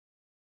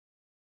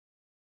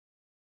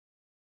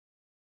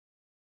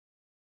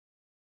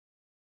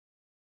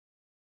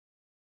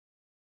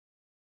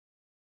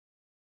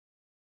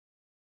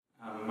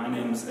My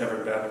name's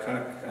Everett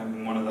Babcock.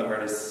 I'm one of the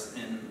artists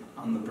in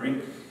On the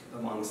Brink,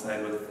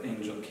 alongside with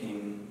Angel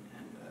King,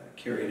 and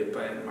curated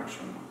by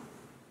Marcia Moore.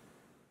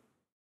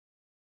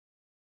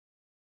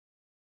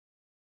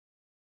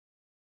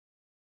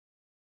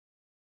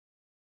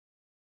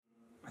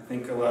 I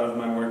think a lot of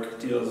my work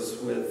deals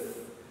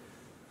with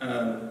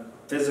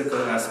physical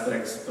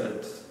aspects,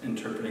 but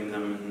interpreting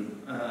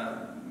them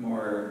in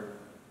more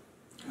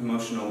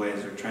emotional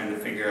ways, or trying to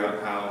figure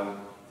out how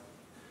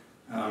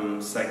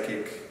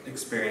psychic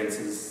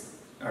experiences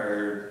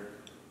are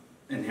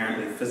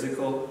inherently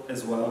physical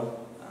as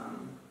well.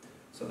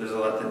 So there's a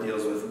lot that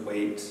deals with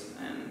weight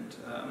and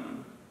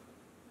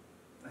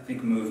I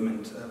think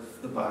movement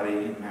of the body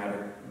and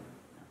matter.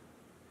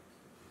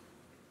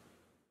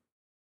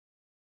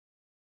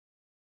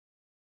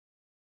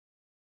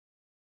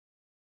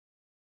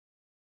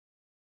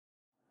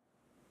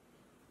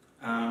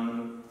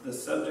 The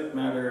subject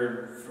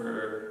matter,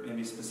 for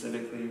maybe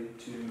specifically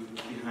to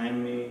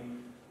behind me,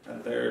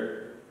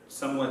 they're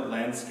somewhat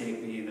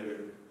landscapey, they're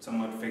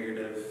somewhat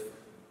figurative,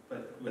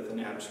 but with an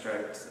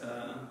abstract,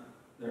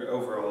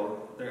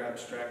 they're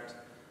abstract.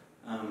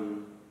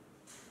 And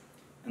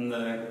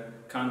the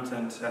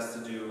content has to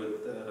do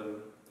with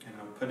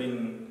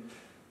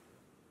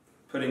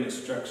putting a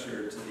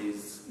structure to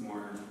these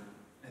more,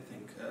 I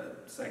think,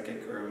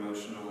 psychic or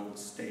emotional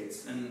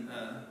states, and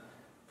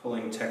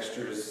pulling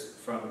textures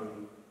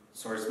from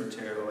source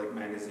material like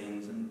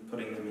magazines and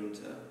putting them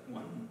into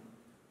one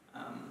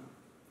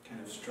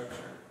kind of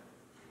structure.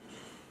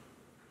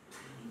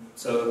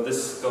 So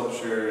this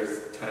sculpture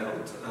is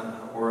titled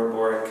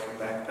Ouroboros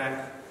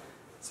Backpack.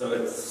 So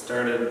it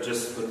started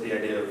just with the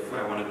idea of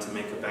I wanted to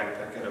make a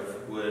backpack out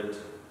of wood.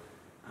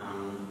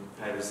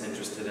 I was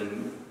interested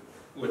in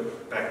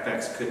what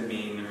backpacks could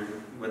mean, or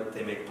what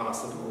they make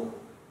possible,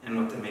 and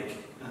what they make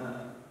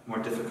more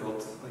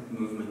difficult, like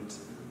movement.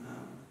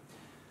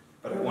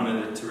 But I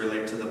wanted it to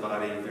relate to the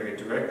body very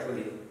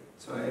directly,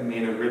 so I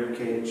made a rib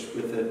cage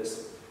with it,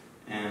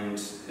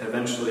 and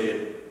eventually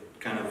it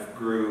kind of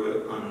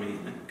grew on me,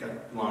 and it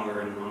got longer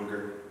and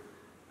longer.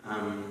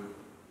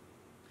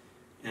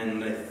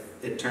 And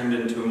it turned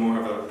into more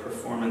of a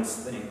performance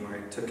thing, where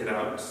I took it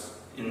out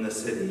in the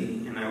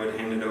city and I would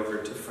hand it over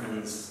to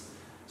friends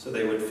so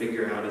they would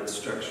figure out its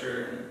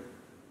structure and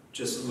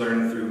just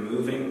learn through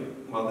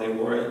moving while they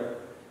wore it.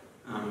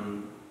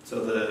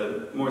 So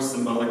the more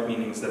symbolic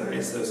meanings that I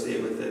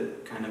associate with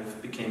it kind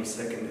of became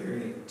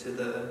secondary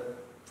to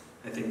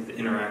I think the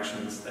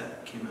interactions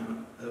that came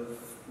out of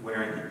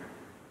wearing it.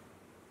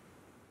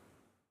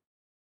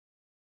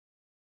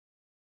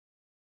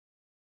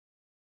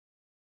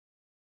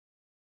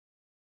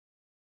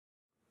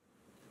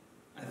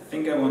 I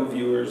think I want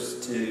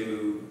viewers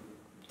to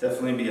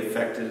definitely be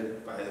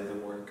affected by the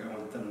work. I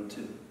want them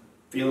to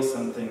feel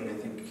something, I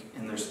think,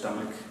 in their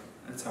stomach.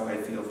 That's how I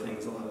feel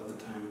things a lot of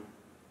the time.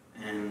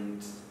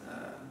 And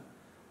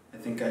I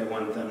think I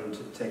want them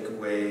to take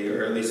away,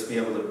 or at least be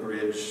able to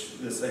bridge,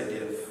 this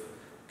idea of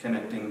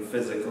connecting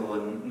physical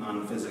and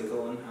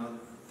non-physical, and how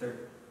they're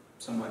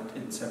somewhat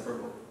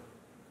inseparable.